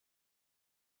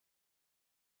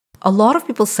A lot of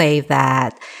people say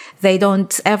that they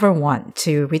don't ever want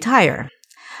to retire.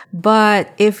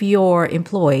 But if you're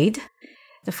employed,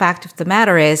 the fact of the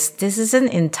matter is this isn't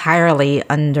entirely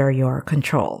under your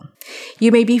control.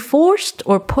 You may be forced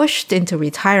or pushed into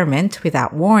retirement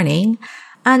without warning,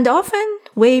 and often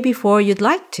way before you'd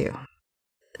like to.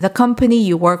 The company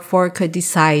you work for could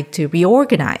decide to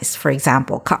reorganize, for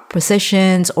example, cut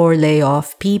positions or lay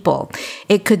off people.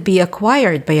 It could be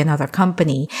acquired by another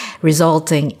company,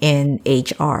 resulting in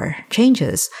HR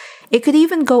changes. It could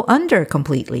even go under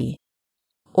completely.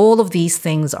 All of these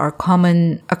things are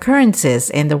common occurrences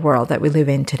in the world that we live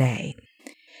in today.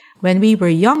 When we were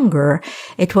younger,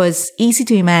 it was easy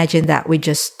to imagine that we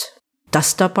just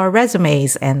dust up our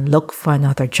resumes and look for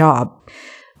another job.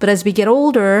 But as we get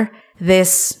older,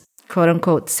 this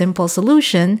quote-unquote simple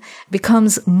solution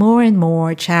becomes more and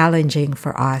more challenging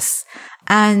for us.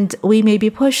 And we may be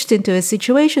pushed into a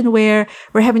situation where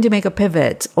we're having to make a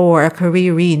pivot or a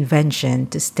career reinvention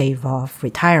to stave off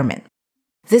retirement.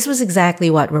 This was exactly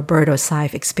what Roberto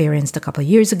Seif experienced a couple of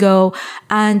years ago.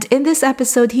 And in this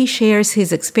episode, he shares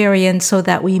his experience so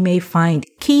that we may find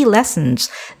key lessons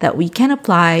that we can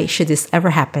apply should this ever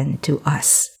happen to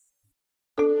us.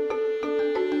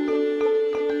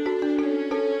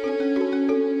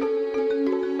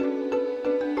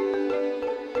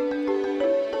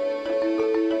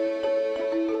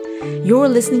 You're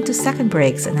listening to Second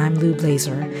Breaks, and I'm Lou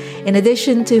Blazer. In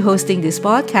addition to hosting this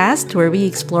podcast, where we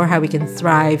explore how we can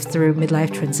thrive through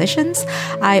midlife transitions,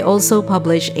 I also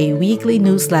publish a weekly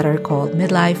newsletter called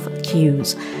Midlife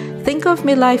Cues. Think of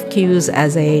Midlife Cues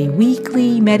as a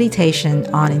weekly meditation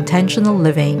on intentional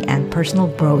living and personal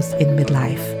growth in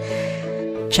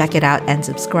midlife. Check it out and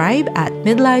subscribe at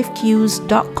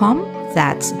midlifecues.com.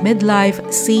 That's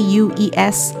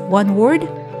midlifecues, one word,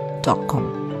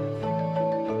 .com.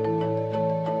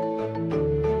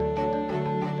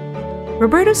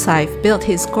 Roberto Seif built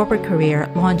his corporate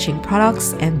career launching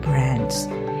products and brands.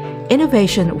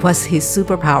 Innovation was his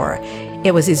superpower.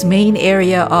 It was his main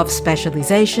area of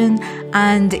specialization,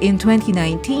 and in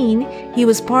 2019, he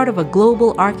was part of a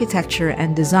global architecture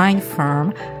and design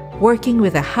firm working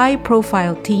with a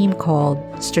high-profile team called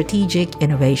Strategic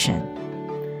Innovation.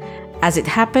 As it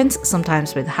happens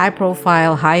sometimes with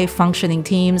high-profile, high-functioning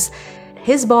teams,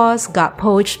 his boss got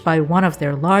poached by one of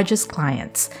their largest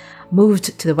clients,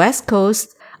 moved to the West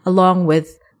Coast along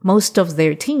with most of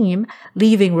their team,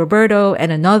 leaving Roberto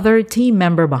and another team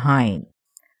member behind.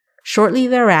 Shortly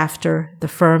thereafter, the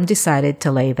firm decided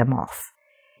to lay them off.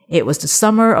 It was the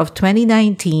summer of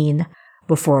 2019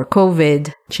 before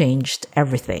COVID changed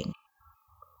everything.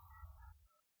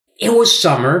 It was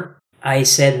summer. I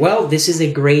said, well, this is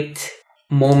a great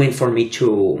moment for me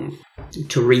to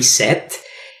reset.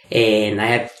 And I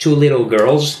had two little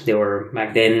girls. They were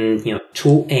back then,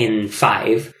 2 and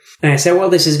 5. And I said, well,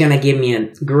 this is going to give me a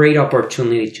great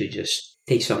opportunity to just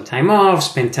take some time off,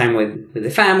 spend time with the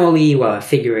family while I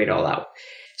figure it all out.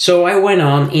 So I went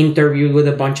on, interviewed with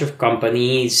a bunch of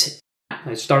companies.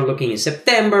 I started looking in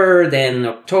September, then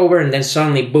October, and then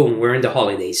suddenly, boom, we're in the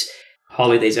holidays.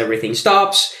 Holidays, everything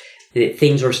stops.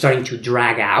 Things are starting to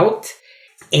drag out.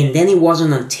 And then it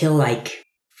wasn't until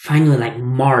finally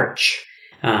March,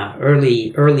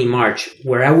 early March,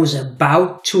 where I was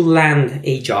about to land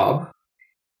a job.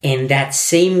 And that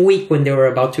same week when they were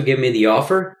about to give me the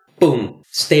offer, boom,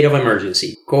 state of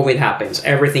emergency. COVID happens.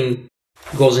 Everything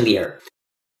goes in the air.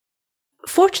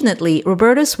 Fortunately,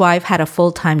 Roberto's wife had a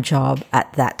full-time job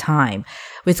at that time.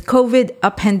 With COVID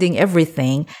upending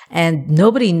everything and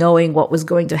nobody knowing what was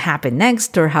going to happen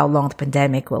next or how long the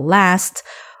pandemic will last,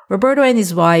 Roberto and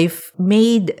his wife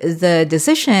made the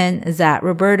decision that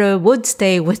Roberto would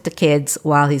stay with the kids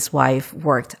while his wife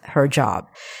worked her job.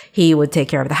 He would take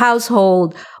care of the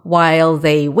household while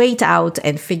they wait out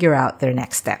and figure out their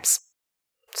next steps.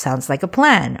 Sounds like a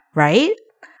plan, right?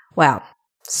 Well,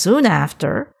 soon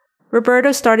after,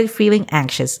 Roberto started feeling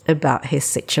anxious about his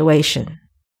situation.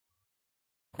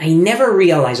 I never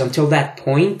realized until that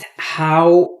point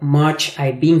how much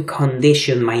I've been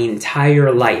conditioned my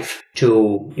entire life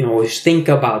to, always think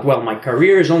about, well, my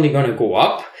career is only going to go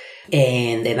up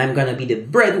and then I'm going to be the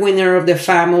breadwinner of the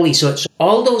family. So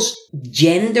all those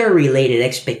gender-related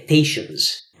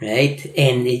expectations, right?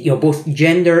 And, both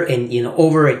gender and,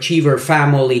 overachiever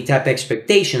family type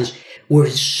expectations were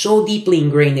so deeply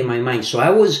ingrained in my mind. So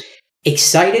I was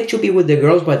excited to be with the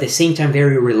girls, but at the same time,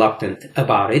 very reluctant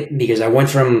about it because I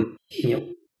went from,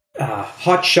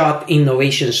 hotshot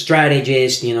innovation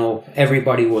strategist.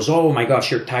 Everybody was, oh my gosh,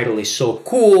 your title is so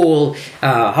cool.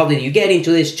 How did you get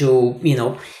into this? To,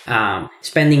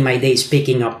 spending my days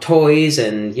picking up toys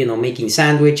and, making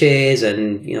sandwiches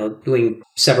and, doing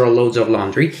several loads of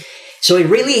laundry. So it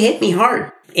really hit me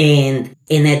hard. And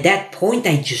at that point,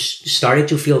 I just started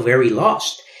to feel very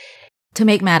lost. To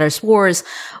make matters worse,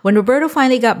 when Roberto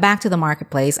finally got back to the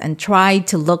marketplace and tried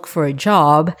to look for a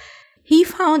job, he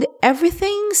found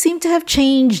everything seemed to have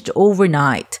changed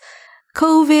overnight.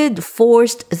 COVID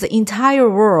forced the entire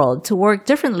world to work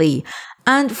differently,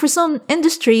 and for some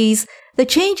industries, the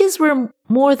changes were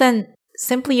more than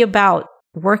simply about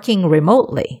working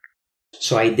remotely.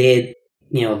 So I did,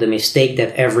 the mistake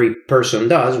that every person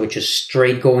does, which is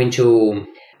straight go into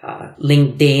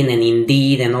LinkedIn and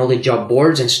Indeed and all the job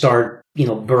boards and start,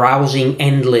 browsing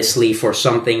endlessly for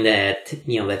something that,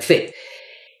 that fit.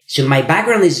 So my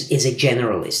background is a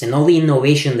generalist, and all the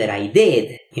innovation that I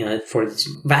did, for the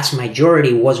vast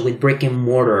majority was with brick and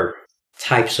mortar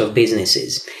types of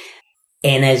businesses.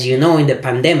 And as you know, in the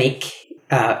pandemic,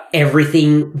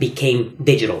 everything became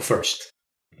digital first.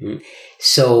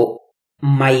 So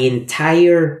my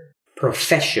entire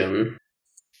profession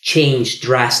changed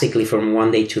drastically from one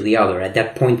day to the other. At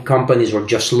that point, companies were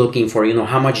just looking for,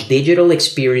 how much digital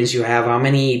experience you have, how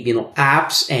many,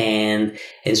 apps and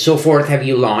so forth have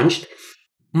you launched.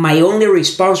 My only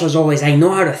response was always, I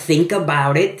know how to think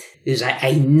about it.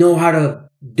 I know how to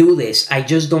do this. I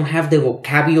just don't have the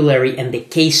vocabulary and the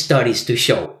case studies to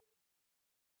show.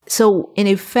 So in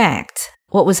effect,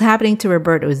 what was happening to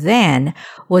Roberto then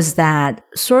was that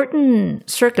certain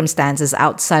circumstances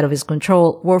outside of his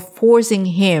control were forcing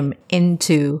him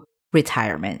into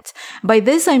retirement. By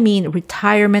this, I mean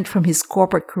retirement from his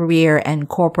corporate career and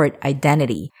corporate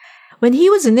identity. When he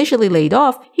was initially laid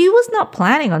off, he was not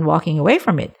planning on walking away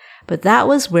from it, but that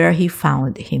was where he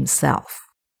found himself.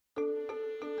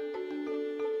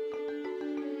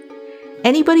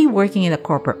 Anybody working in the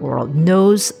corporate world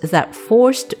knows that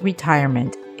forced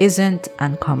retirement isn't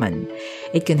uncommon.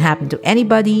 It can happen to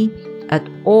anybody at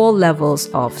all levels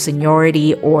of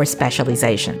seniority or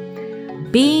specialization.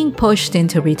 Being pushed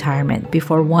into retirement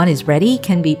before one is ready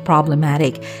can be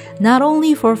problematic, not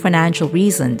only for financial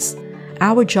reasons.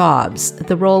 Our jobs,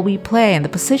 the role we play, and the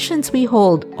positions we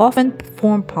hold often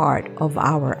form part of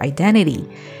our identity.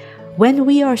 When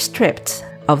we are stripped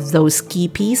of those key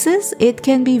pieces, it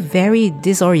can be very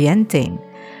disorienting.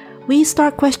 We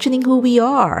start questioning who we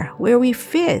are, where we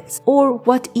fit, or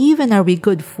what even are we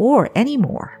good for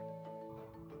anymore.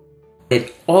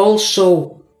 It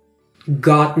also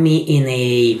got me in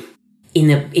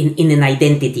an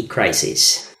identity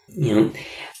crisis,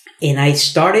 and I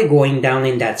started going down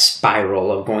in that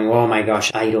spiral of going, oh my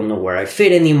gosh, I don't know where I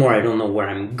fit anymore. I don't know where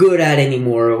I'm good at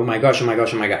anymore. Oh my gosh, oh my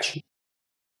gosh, oh my gosh.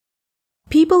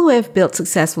 People who have built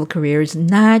successful careers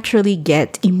naturally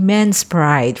get immense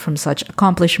pride from such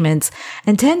accomplishments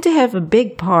and tend to have a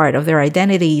big part of their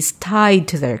identities tied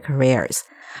to their careers.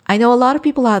 I know a lot of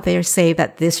people out there say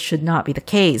that this should not be the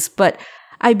case, but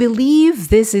I believe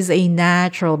this is a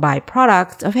natural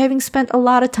byproduct of having spent a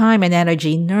lot of time and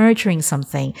energy nurturing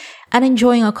something and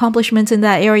enjoying accomplishments in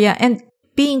that area and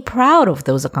being proud of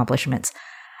those accomplishments.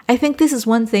 I think this is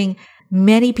one thing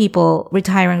many people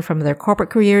retiring from their corporate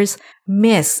careers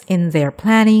miss in their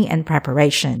planning and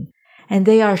preparation. And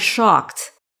they are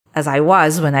shocked, as I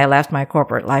was when I left my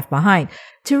corporate life behind,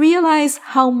 to realize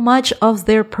how much of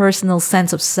their personal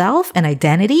sense of self and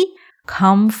identity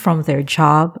come from their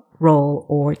job, role,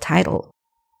 or title.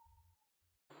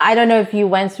 I don't know if you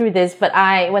went through this, but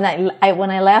when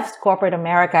I left corporate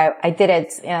America, I did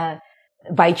it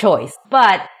by choice.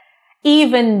 But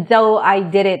even though I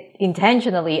did it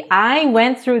intentionally, I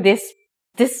went through this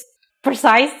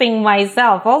precise thing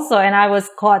myself also, and I was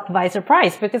caught by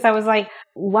surprise because I was like,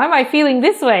 why am I feeling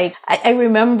this way? I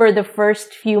remember the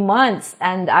first few months,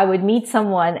 and I would meet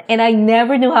someone and I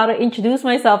never knew how to introduce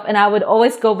myself, and I would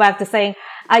always go back to saying,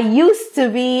 I used to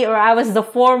be, or I was the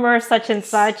former such and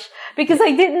such, because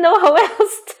I didn't know how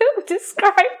else to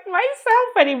describe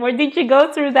myself anymore. Did you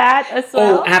go through that as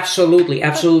well? Oh, absolutely,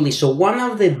 absolutely. So one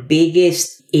of the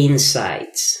biggest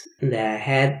insights that I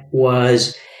had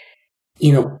was,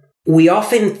 we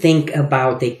often think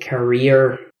about a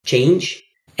career change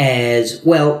as,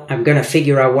 well, I'm going to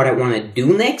figure out what I want to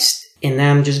do next, and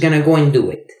then I'm just going to go and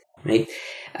do it, right?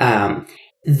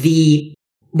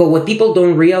 But what people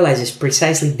don't realize is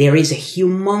precisely there is a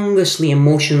humongously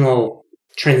emotional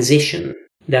transition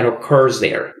that occurs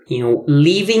there.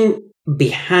 Leaving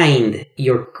behind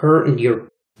your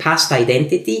past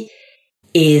identity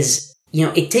is,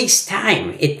 it takes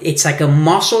time. It's like a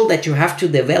muscle that you have to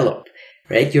develop,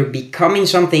 right? You're becoming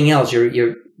something else.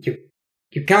 You're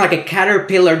kind of like a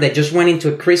caterpillar that just went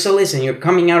into a chrysalis and you're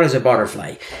coming out as a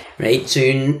butterfly, right? So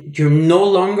you're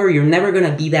never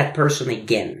going to be that person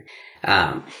again.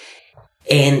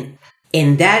 And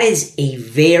that is a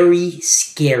very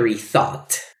scary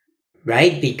thought,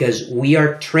 right? Because we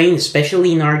are trained,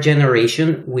 especially in our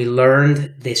generation, we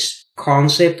learned this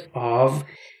concept of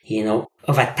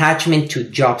attachment to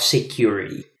job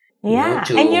security. Yeah,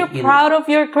 and you're proud of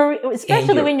your career,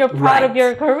 especially when you're proud of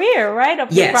your career,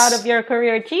 right? You're proud of your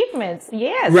career achievements.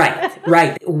 Yes.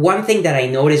 Right. One thing that I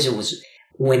noticed was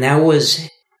when I was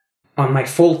on my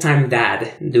full-time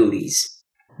dad duties,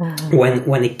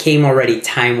 when it came already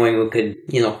time when we could,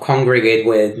 congregate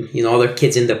with, other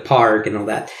kids in the park and all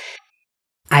that,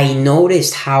 I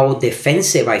noticed how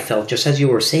defensive I felt, just as you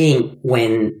were saying,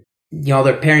 when the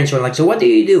other parents were like, so what do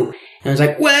you do? And I was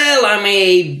like, well,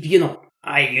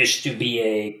 I used to be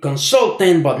a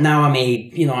consultant, but now I'm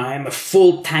a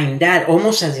full-time dad,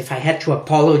 almost as if I had to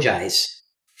apologize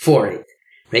for it,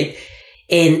 right?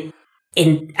 And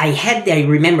I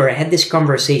remember I had this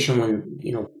conversation when,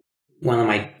 one of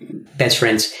my best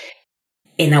friends,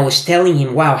 and I was telling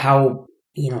him, wow, how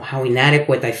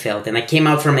inadequate I felt. And I came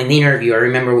out from an interview, I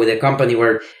remember, with a company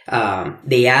where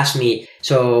they asked me,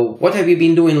 so what have you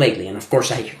been doing lately? And of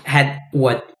course I had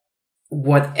what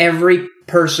every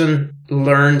person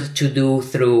learned to do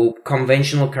through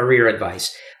conventional career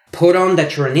advice. Put on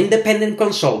that you're an independent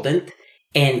consultant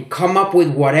and come up with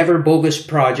whatever bogus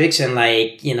projects and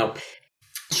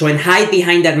and hide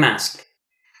behind that mask.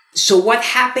 So what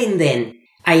happened then?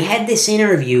 I had this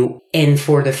interview, and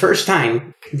for the first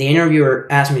time, the interviewer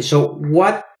asked me, so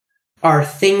what are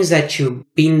things that you've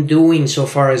been doing so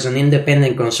far as an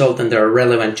independent consultant that are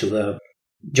relevant to the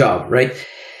job, right?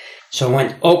 So I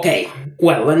went, okay,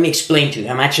 well, let me explain to you.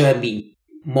 I'm actually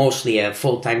mostly a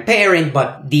full-time parent,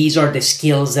 but these are the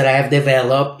skills that I have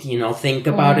developed. Think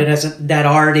about it as that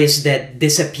artist that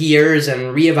disappears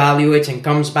and reevaluates and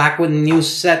comes back with a new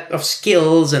set of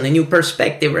skills and a new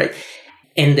perspective, right?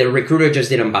 And the recruiter just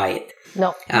didn't buy it.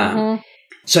 No.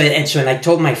 So I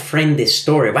told my friend this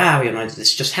story. Wow,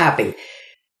 this just happened.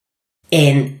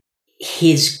 And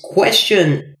his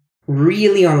question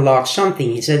really unlocked something.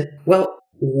 He said, well,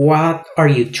 what are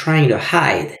you trying to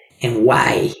hide and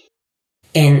why?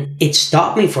 And it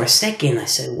stopped me for a second. I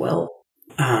said, well,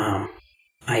 I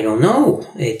don't know.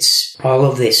 It's all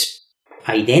of this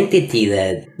identity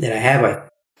that I have. I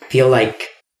feel like,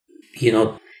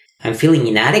 I'm feeling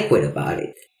inadequate about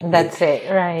it. That's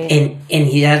it, right. And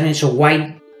he asked me, so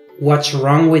what's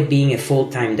wrong with being a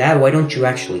full-time dad? Why don't you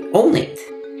actually own it?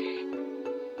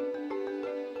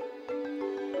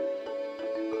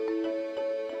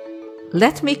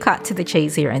 Let me cut to the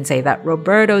chase here and say that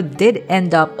Roberto did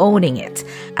end up owning it,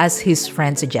 as his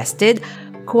friend suggested,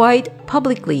 quite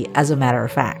publicly, as a matter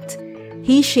of fact.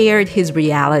 He shared his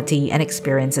reality and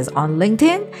experiences on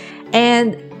LinkedIn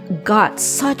and got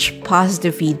such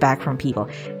positive feedback from people.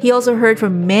 He also heard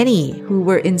from many who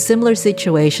were in similar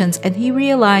situations, and he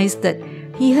realized that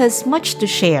he has much to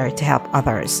share to help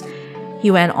others. He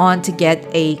went on to get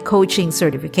a coaching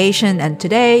certification, and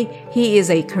today he is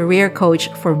a career coach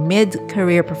for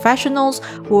mid-career professionals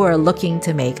who are looking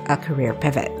to make a career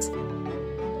pivot.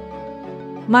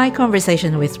 My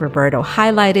conversation with Roberto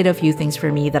highlighted a few things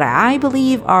for me that I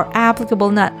believe are applicable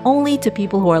not only to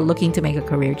people who are looking to make a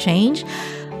career change,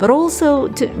 but also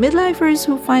to midlifers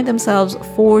who find themselves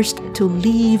forced to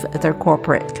leave their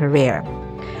corporate career.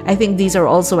 I think these are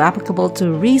also applicable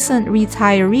to recent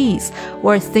retirees who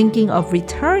are thinking of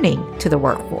returning to the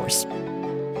workforce.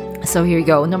 So here you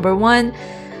go. Number one,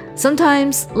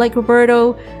 sometimes, like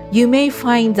Roberto, you may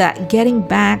find that getting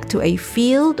back to a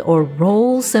field or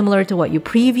role similar to what you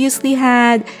previously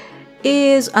had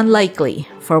is unlikely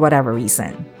for whatever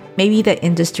reason. Maybe the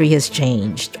industry has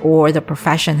changed, or the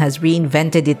profession has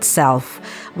reinvented itself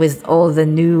with all the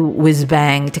new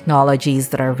whiz-bang technologies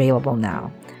that are available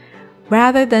now.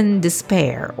 Rather than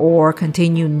despair or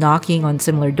continue knocking on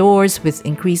similar doors with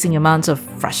increasing amounts of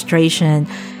frustration,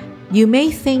 you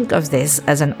may think of this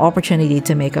as an opportunity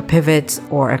to make a pivot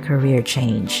or a career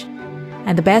change.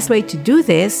 And the best way to do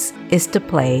this is to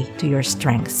play to your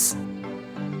strengths.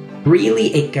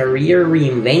 Really, a career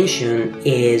reinvention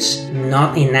is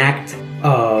not an act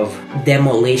of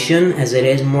demolition as it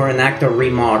is more an act of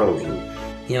remodeling.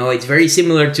 It's very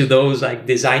similar to those like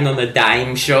design on a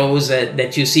dime shows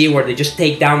that you see where they just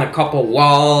take down a couple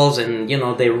walls and,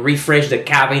 they refresh the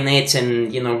cabinets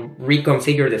and,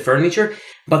 reconfigure the furniture.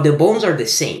 But the bones are the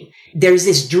same. There's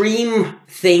this dream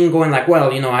thing going like,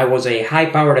 well, I was a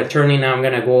high-powered attorney. Now I'm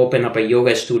going to go open up a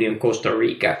yoga studio in Costa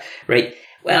Rica, right?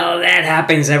 Well, that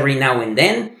happens every now and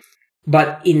then. But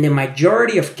in the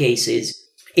majority of cases,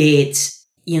 it's,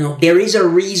 there is a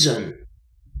reason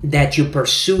that you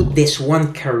pursue this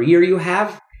one career you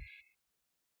have.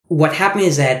 What happens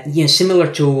is that,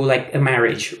 similar to like a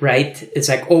marriage, right? It's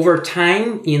like over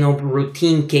time,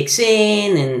 routine kicks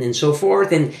in and so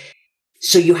forth. And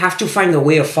so you have to find a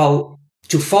way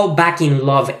to fall back in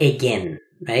love again,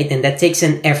 right? And that takes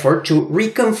an effort to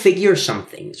reconfigure some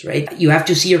things, right? You have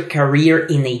to see your career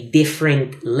in a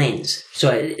different lens.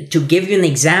 So to give you an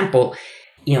example,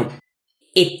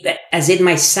 as it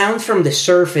might sound from the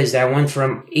surface that I went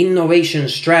from innovation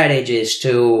strategist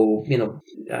to,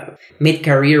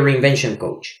 mid-career reinvention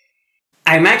coach.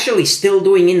 I'm actually still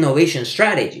doing innovation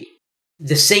strategy.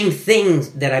 The same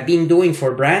things that I've been doing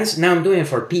for brands, now I'm doing it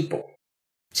for people.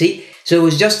 See? So it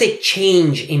was just a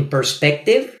change in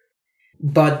perspective,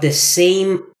 but the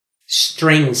same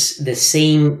strengths, the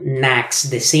same knacks,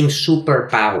 the same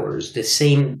superpowers,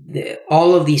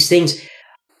 all of these things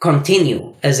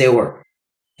continue as they were.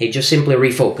 It just simply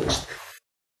refocused.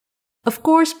 Of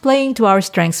course, playing to our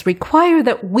strengths require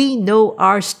that we know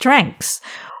our strengths.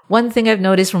 One thing I've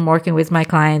noticed from working with my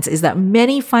clients is that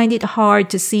many find it hard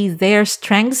to see their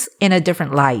strengths in a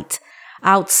different light,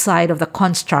 outside of the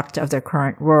construct of their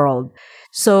current world.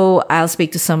 So I'll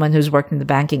speak to someone who's worked in the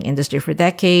banking industry for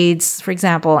decades, for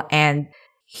example, and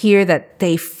hear that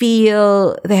they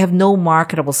feel they have no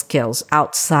marketable skills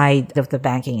outside of the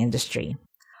banking industry.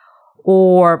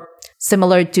 Or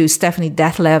similar to Stephanie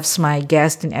Dethlefs, my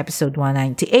guest in episode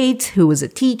 198, who was a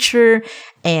teacher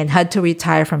and had to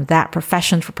retire from that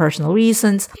profession for personal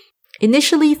reasons,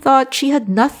 initially thought she had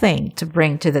nothing to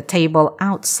bring to the table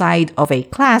outside of a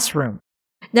classroom.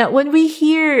 Now, when we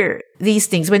hear these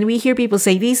things, when we hear people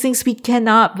say these things, we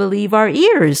cannot believe our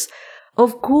ears.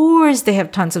 Of course, they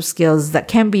have tons of skills that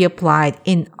can be applied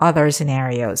in other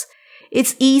scenarios.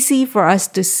 It's easy for us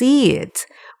to see it,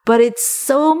 but it's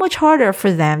so much harder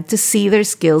for them to see their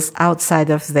skills outside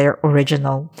of their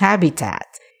original habitat.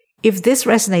 If this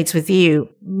resonates with you,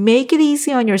 make it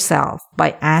easy on yourself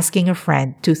by asking a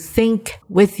friend to think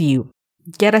with you.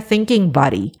 Get a thinking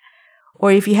buddy.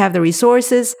 Or if you have the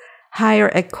resources, hire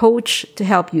a coach to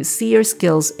help you see your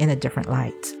skills in a different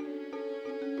light.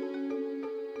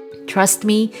 Trust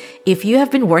me, if you have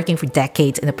been working for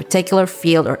decades in a particular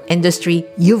field or industry,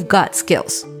 you've got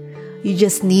skills. You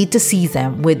just need to see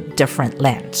them with different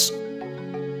lens.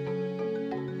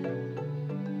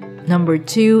 Number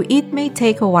 2, it may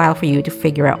take a while for you to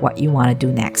figure out what you want to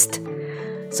do next.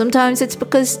 Sometimes it's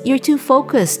because you're too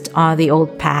focused on the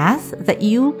old path that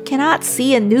you cannot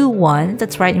see a new one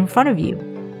that's right in front of you.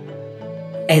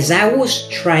 As I was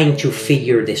trying to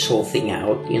figure this whole thing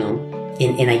out,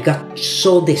 and I got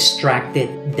so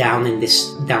distracted down in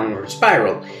this downward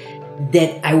spiral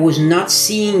that I was not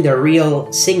seeing the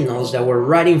real signals that were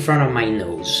right in front of my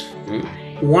nose.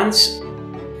 Once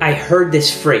I heard this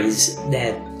phrase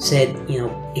that said,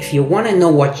 if you want to know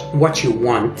what you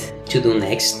want to do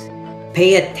next,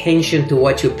 pay attention to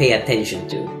what you pay attention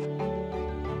to.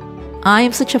 I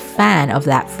am such a fan of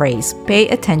that phrase, pay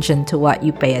attention to what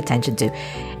you pay attention to,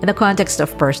 in the context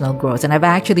of personal growth. And I've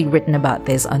actually written about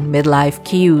this on Midlife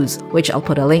Cues, which I'll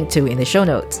put a link to in the show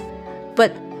notes.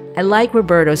 But I like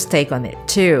Roberto's take on it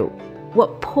too.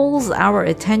 What pulls our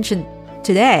attention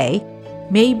today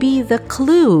may be the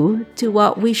clue to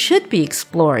what we should be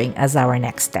exploring as our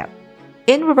next step.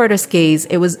 In Roberto's case,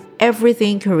 it was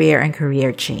everything career and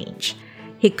career change.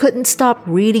 He couldn't stop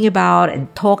reading about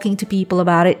and talking to people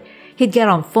about it. He'd get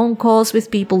on phone calls with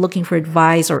people looking for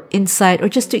advice or insight or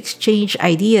just to exchange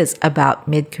ideas about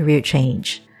mid-career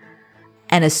change.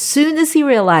 And as soon as he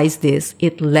realized this,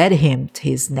 it led him to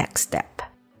his next step.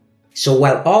 So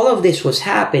while all of this was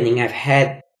happening, I've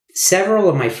had several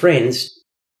of my friends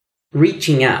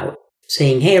reaching out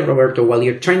saying, hey, Roberto, while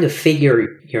you're trying to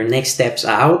figure your next steps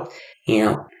out,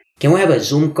 can we have a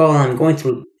Zoom call? I'm going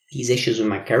through these issues with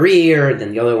my career.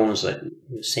 Then the other one was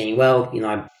saying, well,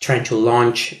 I'm trying to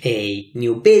launch a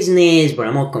new business, but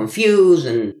I'm all confused.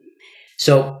 And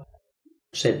so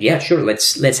I said, yeah, sure.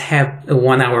 Let's have a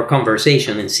 1-hour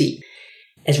conversation and see.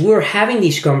 As we were having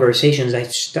these conversations, I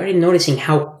started noticing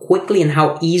how quickly and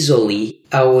how easily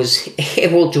I was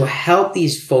able to help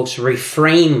these folks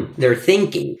reframe their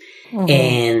thinking. Mm-hmm.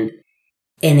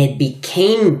 And it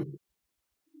became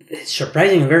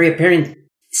surprising and very apparent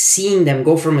seeing them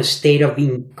go from a state of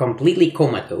being completely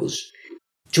comatose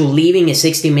to leaving a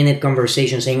 60-minute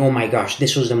conversation saying, oh my gosh,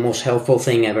 this was the most helpful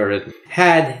thing I've ever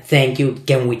had. Thank you.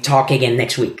 Can we talk again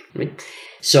next week? Right?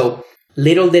 So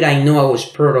little did I know I was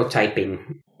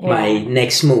prototyping my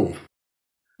next move.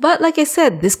 But like I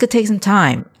said, this could take some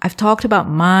time. I've talked about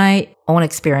my own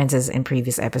experiences in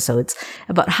previous episodes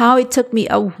about how it took me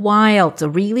a while to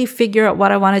really figure out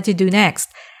what I wanted to do next.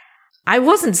 I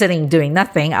wasn't sitting doing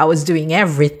nothing. I was doing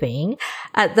everything.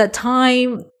 At the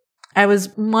time, I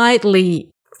was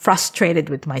mildly frustrated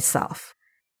with myself.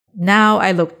 Now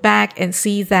I look back and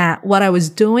see that what I was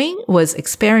doing was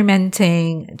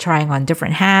experimenting, trying on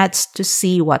different hats to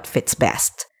see what fits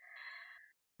best.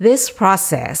 This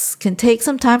process can take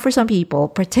some time for some people,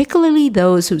 particularly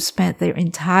those who've spent their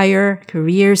entire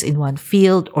careers in one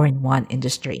field or in one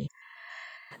industry.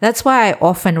 That's why I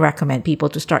often recommend people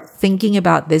to start thinking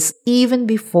about this even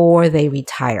before they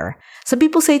retire. Some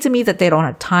people say to me that they don't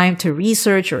have time to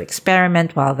research or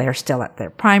experiment while they're still at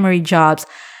their primary jobs.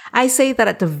 I say that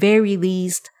at the very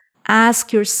least,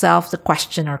 ask yourself the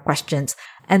question or questions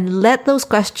and let those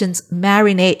questions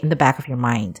marinate in the back of your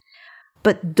mind.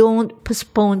 But don't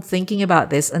postpone thinking about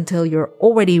this until you're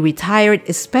already retired,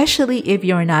 especially if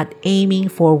you're not aiming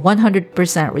for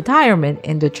 100% retirement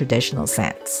in the traditional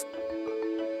sense.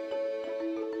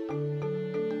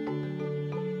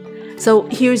 So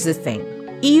here's the thing.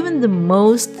 Even the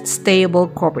most stable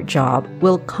corporate job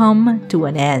will come to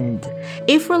an end.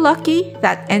 If we're lucky,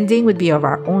 that ending would be of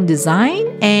our own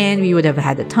design and we would have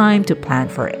had the time to plan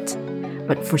for it.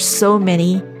 But for so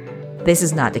many, this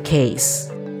is not the case.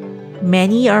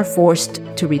 Many are forced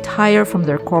to retire from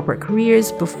their corporate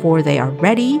careers before they are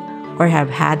ready or have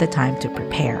had the time to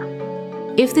prepare.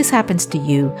 If this happens to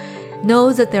you,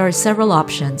 know that there are several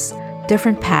options,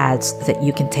 different paths that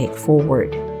you can take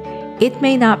forward. It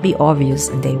may not be obvious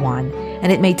in day one,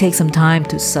 and it may take some time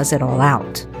to suss it all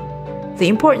out. The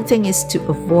important thing is to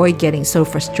avoid getting so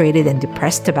frustrated and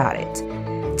depressed about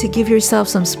it, to give yourself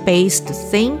some space to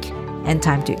think and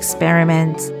time to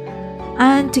experiment,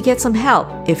 and to get some help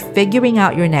if figuring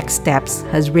out your next steps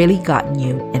has really gotten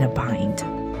you in a bind.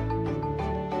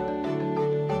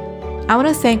 I want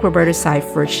to thank Roberto Seif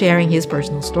for sharing his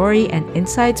personal story and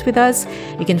insights with us.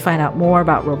 You can find out more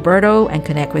about Roberto and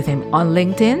connect with him on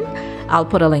LinkedIn. I'll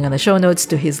put a link on the show notes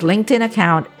to his LinkedIn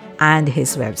account and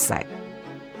his website.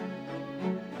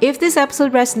 If this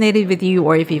episode resonated with you,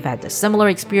 or if you've had a similar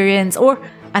experience or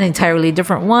an entirely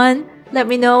different one, let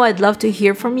me know. I'd love to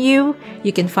hear from you.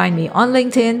 You can find me on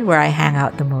LinkedIn, where I hang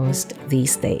out the most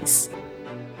these days.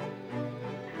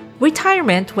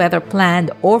 Retirement, whether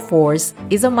planned or forced,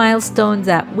 is a milestone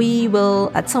that we will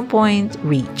at some point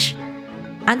reach.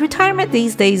 And retirement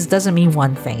these days doesn't mean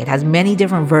one thing. It has many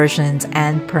different versions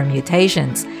and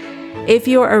permutations. If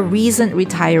you're a recent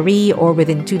retiree or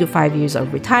within 2 to 5 years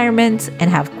of retirement and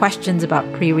have questions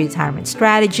about pre-retirement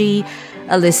strategy,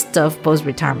 a list of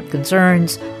post-retirement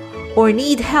concerns, or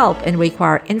need help and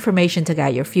require information to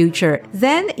guide your future,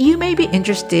 then you may be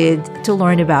interested to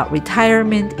learn about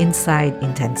Retirement Insight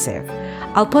Intensive.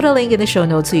 I'll put a link in the show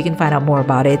notes so you can find out more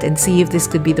about it and see if this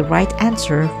could be the right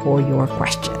answer for your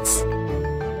questions.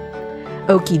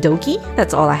 Okie dokie,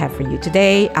 that's all I have for you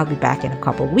today. I'll be back in a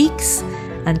couple weeks.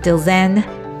 Until then,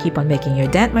 keep on making your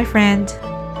dent, my friend.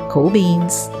 Cool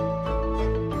beans.